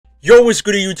Yo, what's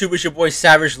good to YouTube? It's your boy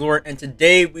Savage Lord, and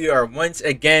today we are once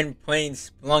again playing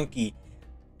Spelunky.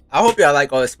 I hope y'all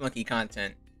like all the Spelunky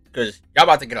content, because y'all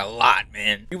about to get a lot,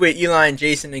 man. We with Eli and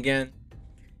Jason again.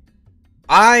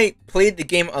 I played the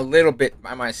game a little bit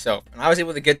by myself, and I was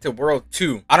able to get to World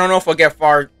 2. I don't know if I'll get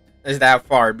that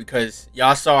far, because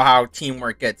y'all saw how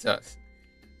teamwork gets us.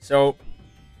 So,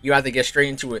 you have to get straight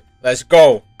into it. Let's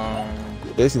go.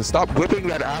 Jason, stop whipping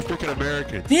that African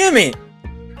American. Damn it!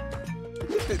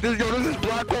 This is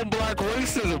black on black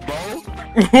racism, bro.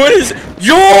 What is...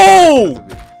 Yo!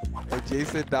 And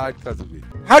Jason died because of it.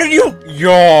 How did you...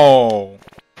 Yo!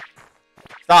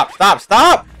 Stop!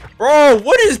 Bro,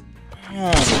 what is...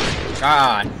 Oh my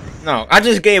god. No, I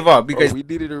just gave up because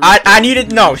I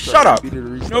needed... No, shut up.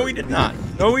 No, we did not.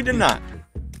 No, we did not.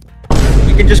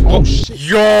 We can just... Oh, shit.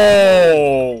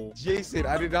 Yo! Jason,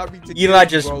 I did not mean to... Eli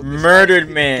just murdered,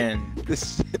 man.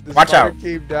 This Watch out.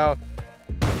 Came down.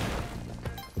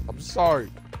 I'm sorry.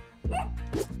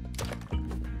 Can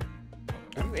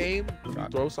you aim? Can you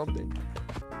throw something?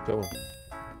 Kill him.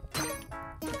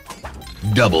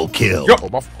 Double kill. Yo,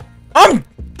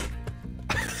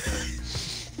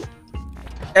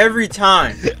 every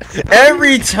time,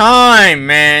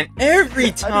 man,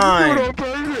 every time. All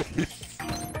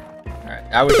right,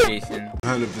 that was Jason.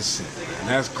 100%, and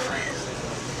that's crazy.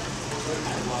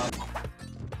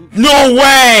 No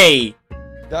way!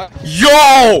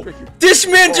 Yo! This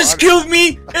man just killed me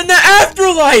in the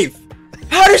afterlife!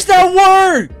 How does that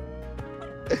work?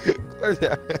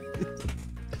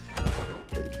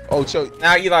 Oh, chill.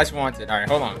 Now Eli's wanted. Alright,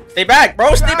 hold on. Stay back,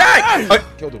 bro! Stay back!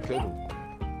 Killed him.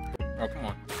 Oh, come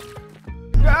on.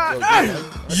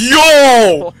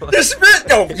 Yo! This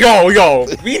man... Yo!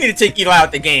 We need to take Eli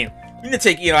out the game. We need to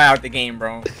take Eli out the game,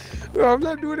 bro. Bro, I'm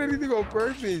not doing anything on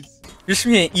purpose. This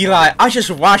man, Eli, I just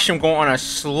watched him go on a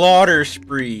slaughter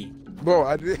spree. Bro,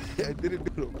 I didn't do it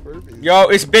on purpose. Yo,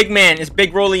 it's big man. It's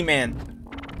big Rolly man.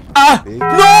 Ah!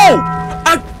 No!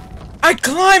 I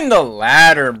climbed the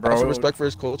ladder, bro. Have some respect for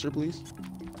his culture, please.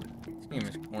 This game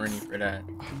is corny for that.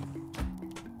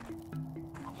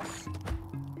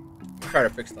 Try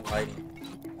to fix the lighting.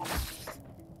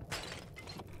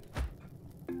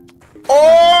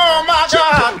 Oh my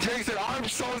god! Jason, I'm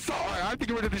so sorry. I have to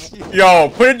get rid of this shit. Yo,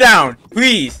 put it down,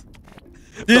 please.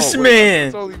 This man.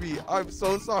 It's only me. I'm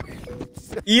so sorry.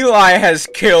 Eli has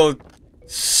killed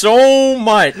so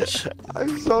much.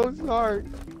 I'm so sorry.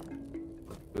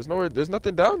 There's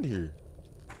nothing down here.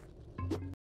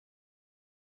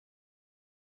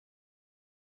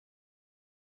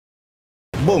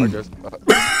 Boom.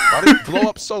 Why did it blow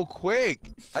up so quick?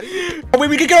 Oh, wait,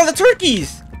 we could get all the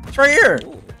turkeys. It's right here.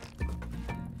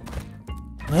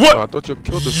 What? Oh, I thought you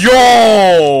killed the...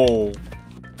 Yo!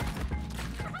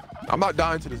 I'm not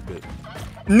dying to this bit.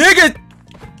 Nigga!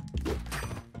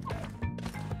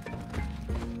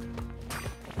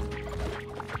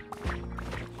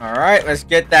 Alright, let's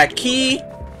get that key.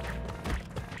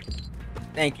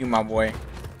 Thank you, my boy.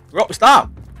 Oh,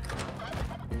 stop!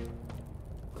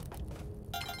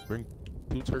 Bring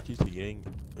 2 turkeys to Yang.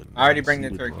 I already bring the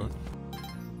turkeys.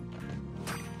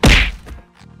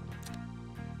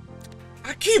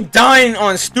 I keep dying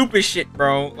on stupid shit,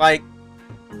 bro. Like...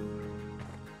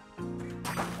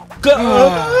 No,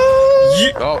 I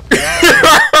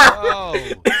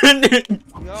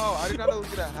did not know it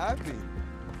was gonna happen.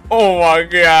 Oh my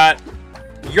god.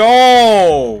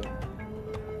 Yo!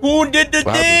 Who did the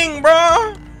thing,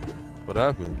 bro? What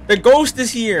happened? The ghost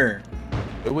is here.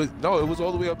 It was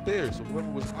all the way up there, so whoever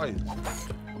was highest.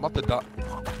 I'm about to die.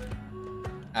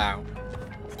 Ow.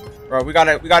 Bro, we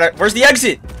gotta where's the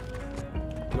exit?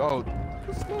 Yo,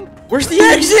 where's the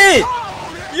exit?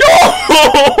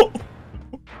 Yo!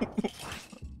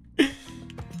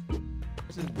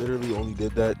 Jason literally only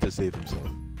did that to save himself.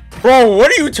 Bro,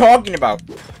 what are you talking about?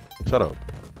 Shut up.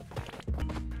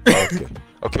 Okay.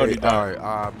 Okay. All right.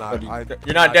 I'm not.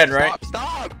 You're not dead, right?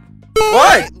 Stop.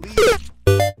 What?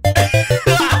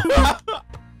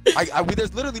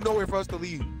 There's literally nowhere for us to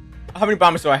leave. How many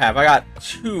bombs do I have? I got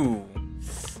 2.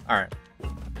 All right.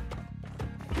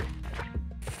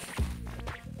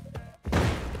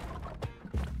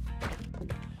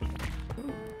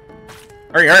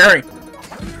 Hurry.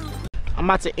 I'm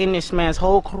about to end this man's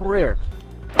whole career.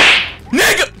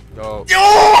 Nigga! No.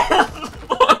 No!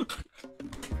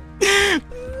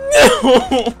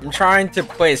 I'm trying to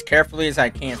play as carefully as I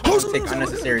can so I don't take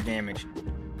unnecessary damage.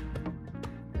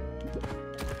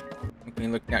 Okay,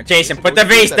 look now. Jason, put the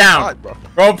vase down!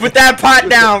 Bro, put that pot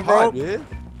down, bro!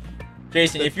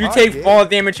 Jason, if you take fall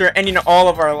damage, you're ending all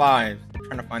of our lives. I'm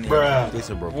trying to find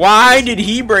the... Why did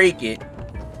he break it?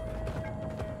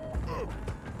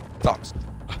 Tops.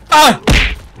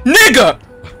 Nigga!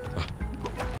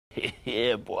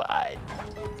 Yeah, boy.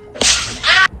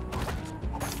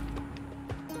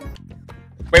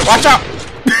 Wait, watch out!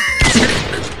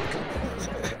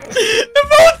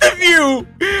 Both of you!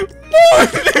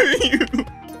 Both of you!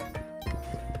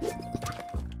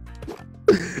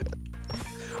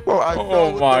 Bro, I Oh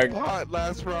fell with my the pot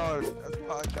last round. That's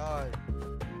why I died.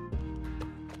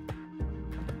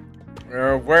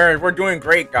 We're doing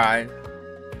great, guys.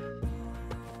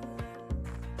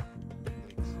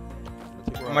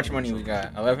 How much money we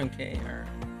got? 11K? Or...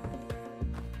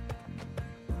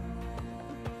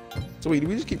 So wait, do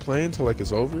we just keep playing until like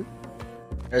it's over?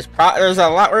 There's a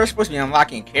lot. We're supposed to be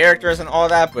unlocking characters and all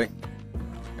that, but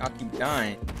y'all keep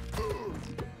dying.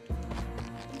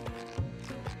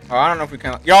 Oh, I don't know if we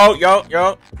can. Yo. I don't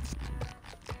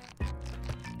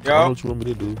know what you want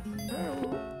me to do.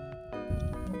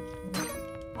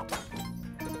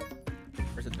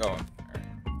 Where's the dog?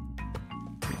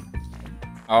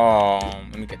 Oh,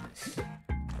 let me get this.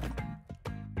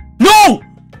 No!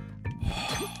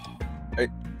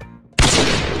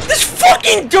 This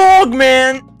fucking dog,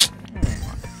 man!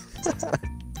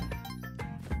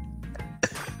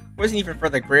 Wasn't even for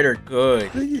the greater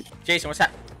good. Jason, what's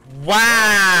that?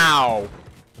 Wow!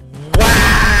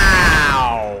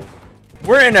 Wow!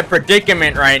 We're in a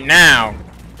predicament right now.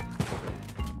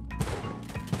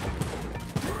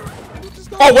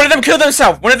 Oh, one of them killed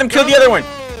themselves. One of them killed the other one.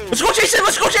 Let's go, Jason!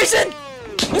 Let's go, Jason!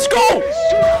 Let's go!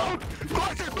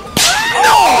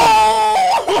 No!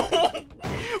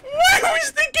 What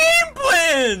was the game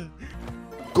plan?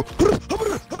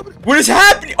 What is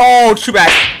happening? Oh, too bad.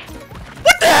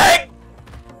 What the heck?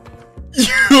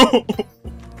 Yo!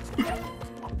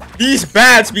 These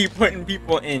bats be putting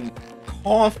people in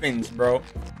coffins, bro.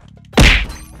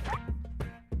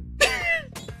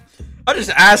 I just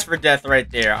asked for death right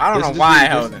there. I don't know why I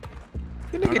held it.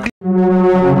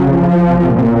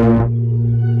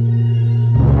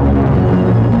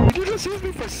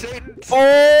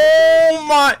 Oh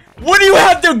my! What do you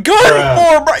have the gun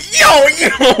for, bro?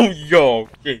 Yo!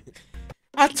 Okay.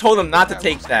 I told him not to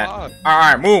take that.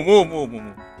 Alright,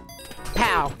 move.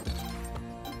 Pow.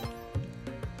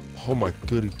 Oh my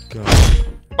good god.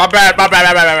 My bad.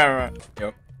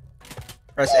 Yo.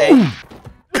 Press A.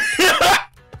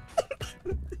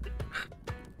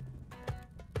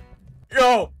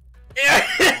 Yo!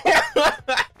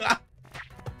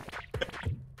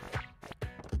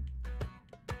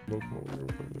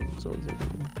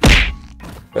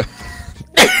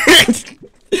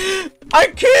 I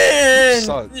can't!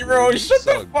 Bro, shut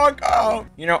the fuck up!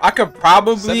 You know, I could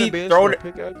probably throw it.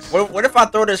 What if I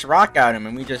throw this rock at him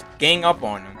and we just gang up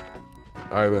on him?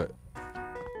 Alright, bet.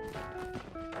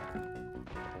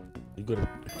 You gonna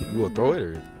throw it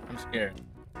or? I'm scared.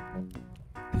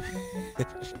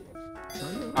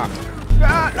 I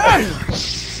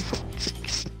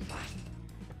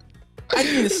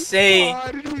didn't say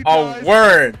a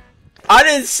word. I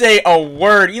didn't say a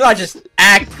word. Eli just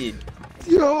acted.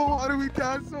 Yo, why do we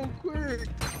die so quick?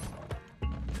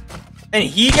 And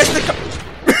he gets the.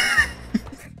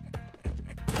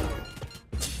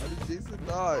 How did Jason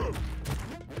die?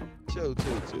 Chill.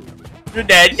 You're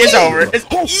dead. It's over. It's.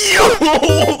 I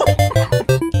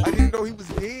didn't know he was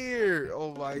here.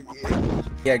 Oh my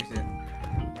god. Yeah,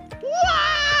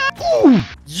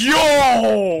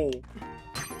 yo!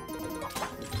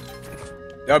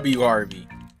 WRB.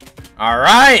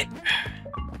 Alright!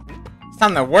 It's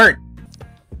time to work.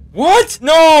 What?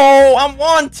 No! I'm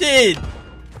wanted!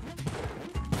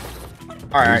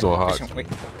 Alright.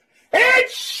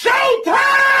 It's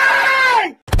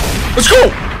showtime! Let's go!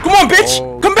 Come on, bitch!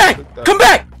 Oh, Come back,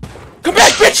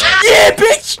 bitch! Yeah,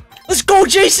 bitch! Let's go,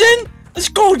 Jason!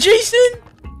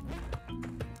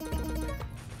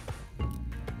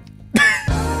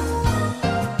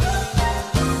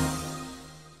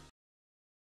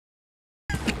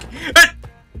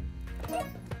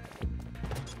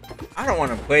 I don't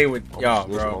want to play with y'all,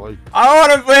 bro. I don't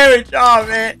want to play with y'all,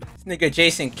 man. This nigga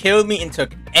Jason killed me and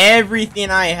took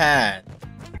everything I had.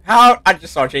 How? I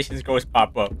just saw Jason's ghost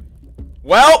pop up.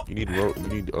 Well, you need ropes.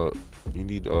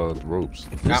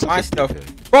 Got my stuff,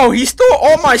 bro. He stole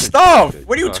all my stuff.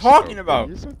 What are you talking about?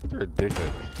 You're a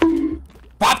dickhead.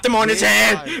 Bopped him on his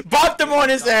head. Bopped him on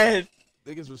his head.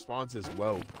 Nigga's response is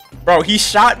well. Bro, he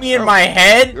shot me in my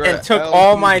head and took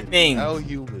all my things.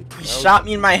 Human. He shot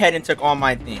me in my head and took all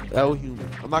my things. Human.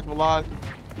 I'm not gonna lie.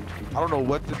 I don't know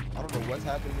what's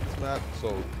happening in this map.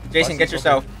 So Jason, get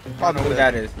yourself. I don't know who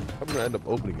that is. I'm gonna end up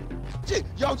opening it.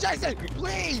 Yo, Jason,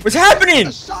 please. What's happening?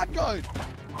 A shotgun.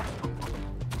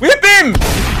 Whip him!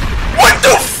 What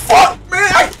the fuck,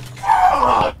 man?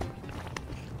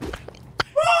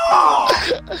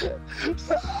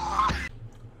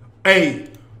 Hey,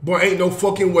 Boy, ain't no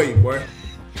fucking way, boy.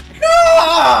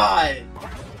 God!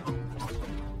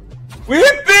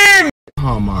 Whip him!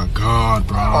 Oh my god,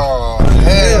 bro. Oh,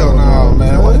 hell no,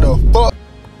 man. What the fuck?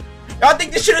 Y'all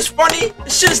think this shit is funny?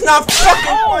 This shit is not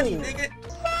fucking funny, nigga.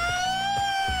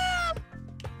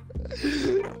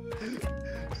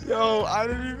 Yo, I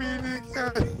didn't mean to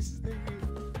guys.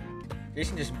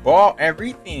 Jason just bought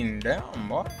everything down,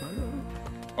 boy.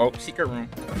 Oh, secret room.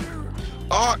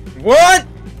 What?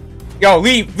 Yo,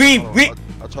 leave.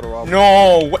 I'll try to rob him.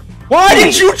 No. Why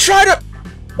did you try to?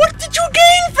 What did you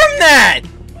gain from that?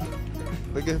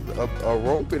 Look at a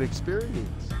rope and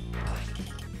experience.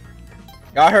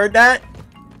 Y'all heard that?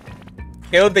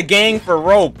 Killed the gang for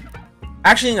rope.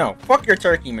 Actually, no. Fuck your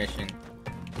turkey mission.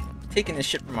 I'm taking this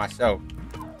shit for myself.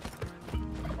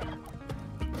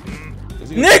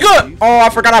 Nigga! Oh, I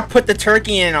forgot I put the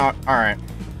turkey in. Alright.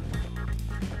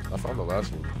 I found the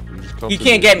last one. You just come He to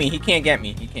can't me. get me. He can't get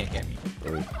me. He can't get me.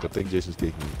 Alright, I think Jason's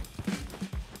taking me.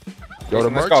 Yo,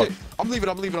 Jason, the let's go. merchant. I'm leaving.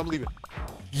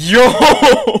 Yo!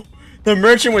 The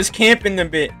merchant was camping a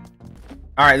bit.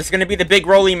 Alright, this is gonna be the big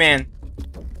rolly man.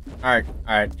 Alright.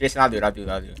 Jason, I'll do it.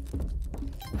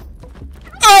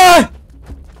 Ah!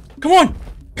 Come on!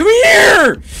 Come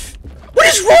here! What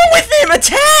is wrong with him?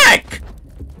 Attack!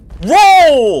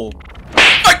 Roll!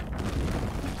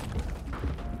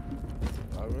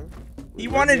 He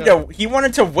wanted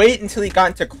to wait until he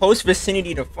got into close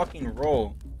vicinity to fucking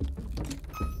roll.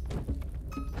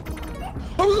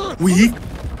 Weak.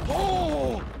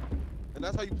 Oh! And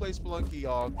that's how you play Spelunky,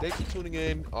 y'all. Thanks for tuning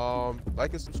in.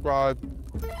 Like and subscribe.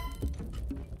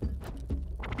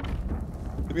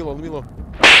 Leave me alone.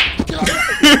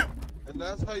 And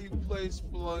that's how you play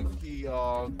Spelunky,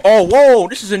 y'all. Oh, whoa!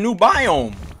 This is a new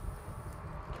biome.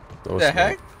 No, The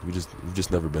heck? You've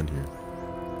just never been here.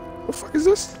 What the fuck is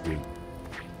this?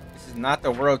 This is not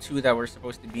the world 2 that we're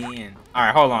supposed to be in.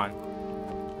 Alright, hold on.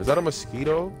 Is that a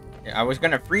mosquito? Yeah, I was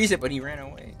gonna freeze it, but he ran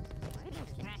away.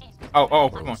 Oh,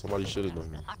 come on. Somebody should have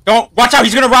done that. Don't! Watch out!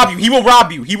 He's gonna rob you! He will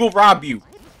rob you!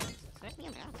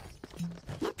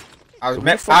 I've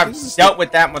dealt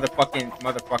with that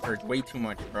motherfucker way too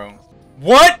much, bro.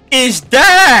 What is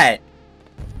that?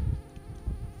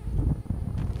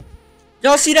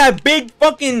 Y'all see that big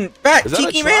fucking fat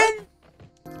tiki man?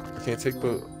 I can't take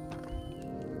the...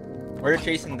 Where did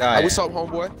Jason die? What's up,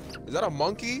 homeboy? Is that a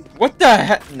monkey? What the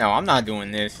heck? No, I'm not doing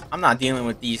this. I'm not dealing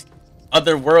with these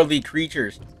otherworldly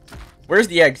creatures. Where's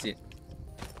the exit?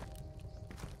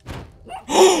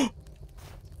 It's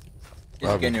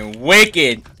getting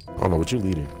wicked. I don't know what you're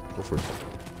leading. Go for it.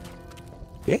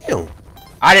 Damn.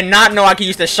 I did not know I could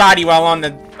use the shotty while on the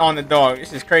dog.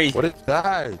 This is crazy. What is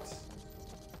that?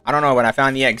 I don't know, but I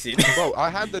found the exit. Bro, I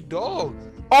had the dog.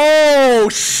 Oh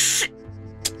shit!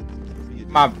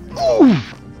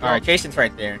 Alright, Jason's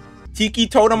right there. Tiki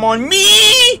totem on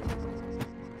me!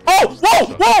 Oh! Whoa!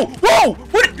 What? Whoa!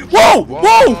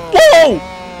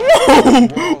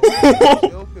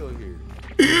 Chill pill here.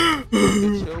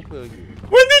 Chill pill here.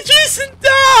 When did Jason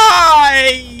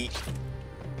die?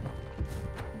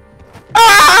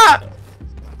 Ah!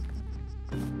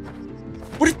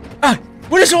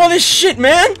 What is all this shit,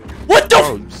 man? What the?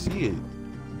 Oh, you see it?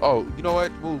 Oh, you know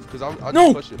what? Move, cause I'll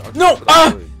No, just push it.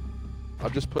 I'll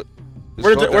just put.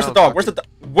 Where's the dog? Where's the dog?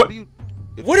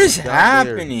 What is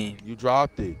happening? You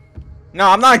dropped it. No,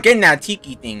 I'm not getting that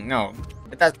tiki thing. No,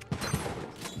 but that's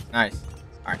nice.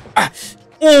 All right.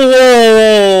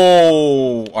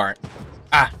 Oh! All right.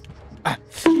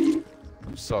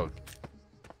 You suck.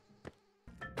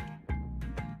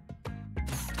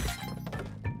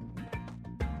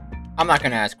 I'm not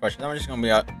gonna ask questions. I'm just gonna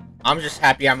be I'm just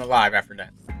happy I'm alive after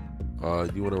that.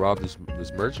 You want to rob this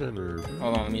merchant or?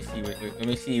 Hold on, let me see. Let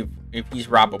me see if he's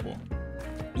robbable.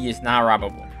 He is not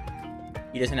robbable.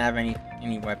 He doesn't have any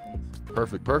weapons.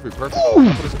 Perfect.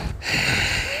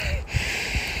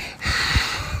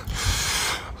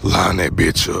 Line that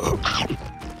bitch up.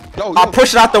 Yo, I'll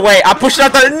push it out the way. No!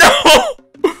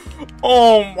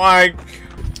 Oh my.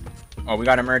 Oh, we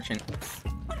got a merchant.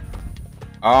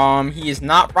 He is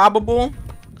not robbable.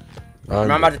 I'm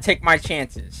about to take my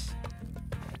chances.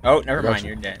 Oh, never mind.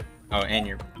 You're dead. Oh, and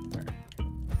you're.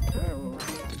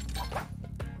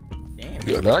 Damn.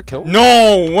 Yeah, that killed.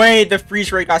 No way! The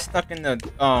freeze rate got stuck in the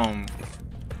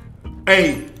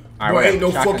Hey, right, boy, ain't no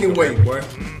fucking way, boy.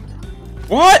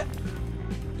 What?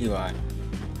 Eli.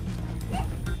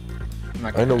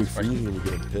 I know we freezing and we're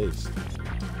getting pissed.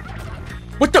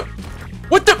 What the?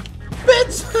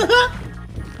 Bitch!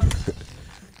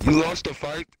 You lost the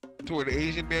fight to an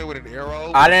Asian man with an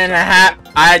arrow. I didn't have.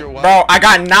 Bro, I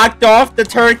got knocked off the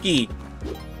turkey.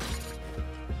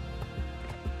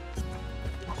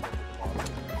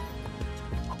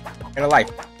 Get a life.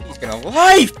 Please get a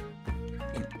life.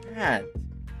 God.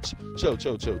 Chill.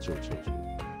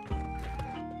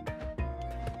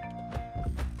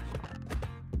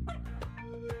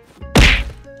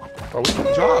 Oh, we can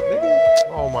drop, nigga.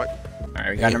 Oh my.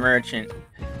 Alright, we got a merchant.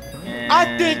 And...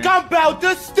 I think I'm about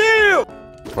to steal!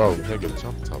 Bro, nigga,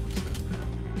 jump top.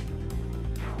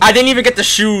 I didn't even get the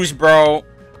shoes, bro.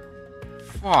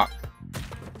 Fuck.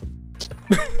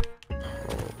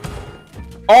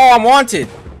 Oh, I'm wanted.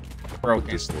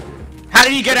 Broken. How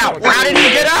did he get out? How did he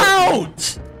get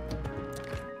out?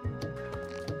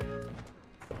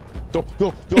 Go.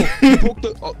 You broke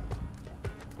the. Oh.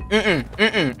 Mm-mm.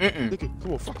 Nigga,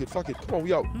 come on, fuck it. Come on,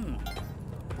 we out.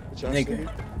 Nigga.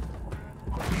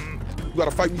 You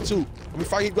gotta fight me too. I mean,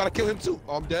 fight him, you gotta kill him too.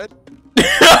 Oh, I'm dead.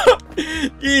 He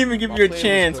didn't even give you a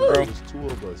chance, bro. There's two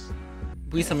of us.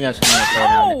 Please tell me I should throw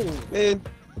down. Man.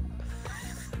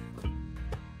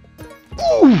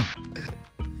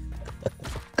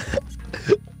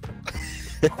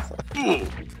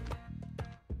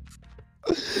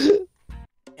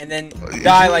 And then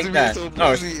die like that. So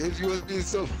No. if you wasn't being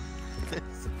so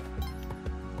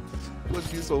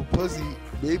pussy,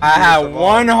 maybe I had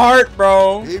one heart,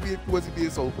 bro. Maybe if you wasn't being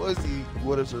so pussy, you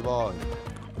would have survived.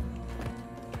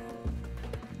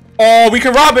 Oh, we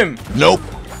can rob him. Nope.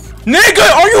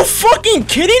 Nigga, are you fucking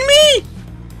kidding me?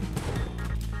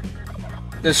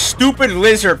 The stupid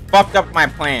lizard fucked up my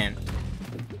plan.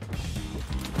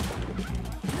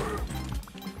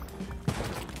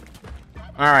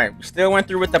 Alright, we still went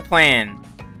through with the plan.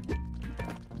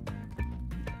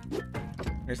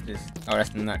 Where's this? Oh, that's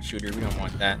the nut shooter. We don't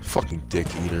want that. Fucking dick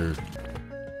eater.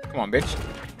 Come on, bitch.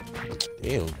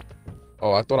 Damn.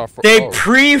 Oh, I thought I. They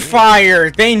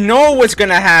pre-fire. They know what's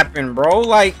gonna happen, bro.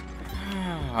 Like,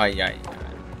 oh yeah.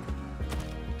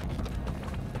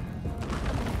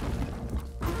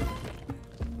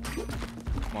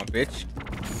 Come on, bitch.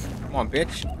 Come on,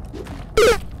 bitch.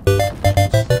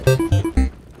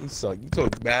 You suck. You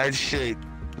took bad shit.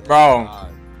 Bro,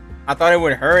 I thought it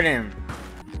would hurt him.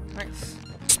 Nice.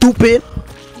 Stupid!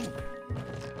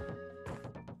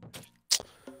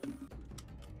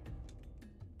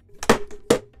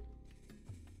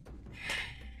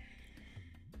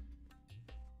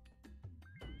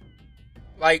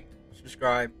 Like,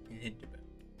 subscribe, and hit the bell.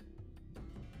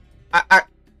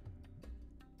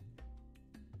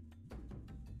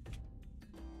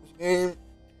 This game.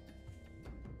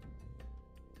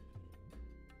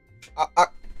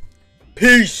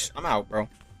 Peace. I'm out, bro.